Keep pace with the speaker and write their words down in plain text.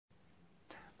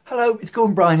Hello, it's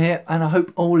Bryan here, and I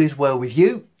hope all is well with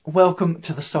you. Welcome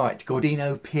to the site,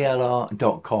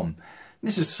 gordinoplr.com.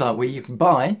 This is a site where you can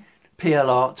buy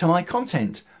PLR to my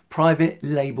content, private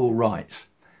label rights.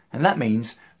 And that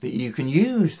means that you can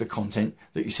use the content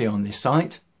that you see on this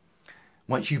site.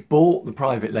 Once you've bought the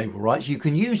private label rights, you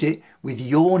can use it with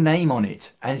your name on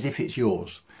it, as if it's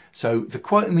yours. So the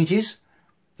quote images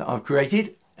that I've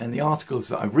created and the articles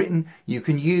that I've written, you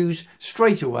can use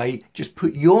straight away, just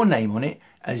put your name on it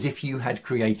as if you had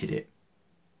created it.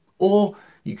 Or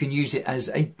you can use it as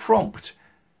a prompt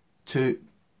to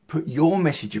put your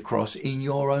message across in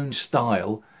your own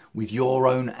style with your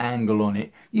own angle on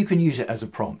it. You can use it as a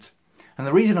prompt. And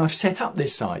the reason I've set up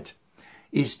this site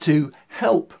is to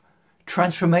help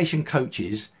transformation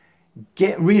coaches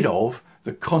get rid of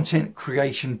the content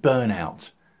creation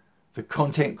burnout, the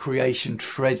content creation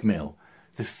treadmill,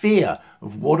 the fear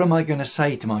of what am I going to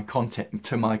say to my content,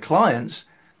 to my clients,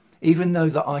 even though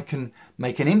that I can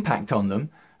make an impact on them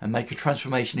and make a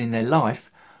transformation in their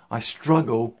life, I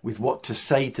struggle with what to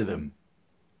say to them.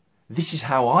 This is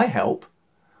how I help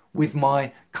with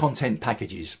my content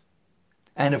packages.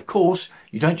 And of course,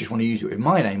 you don't just want to use it with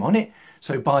my name on it.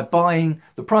 So by buying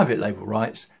the private label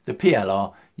rights, the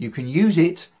PLR, you can use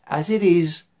it as it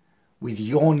is with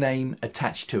your name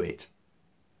attached to it.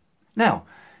 Now,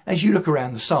 as you look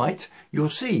around the site, you'll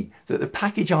see that the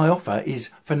package I offer is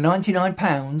for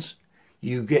 £99.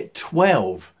 You get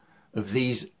 12 of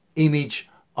these image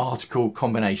article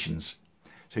combinations.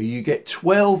 So you get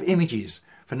 12 images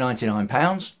for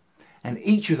 £99, and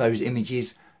each of those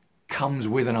images comes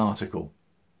with an article.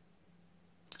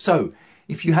 So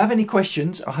if you have any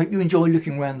questions, I hope you enjoy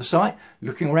looking around the site,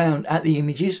 looking around at the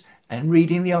images and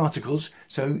reading the articles.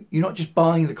 So you're not just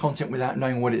buying the content without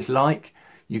knowing what it's like.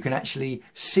 You can actually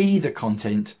see the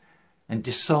content and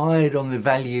decide on the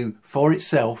value for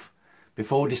itself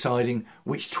before deciding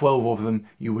which 12 of them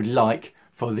you would like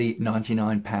for the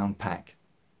 £99 pack.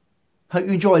 Hope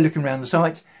you enjoy looking around the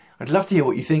site. I'd love to hear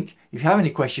what you think. If you have any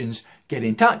questions, get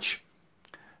in touch.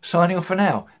 Signing off for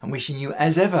now and wishing you,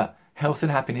 as ever, health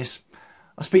and happiness.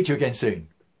 I'll speak to you again soon.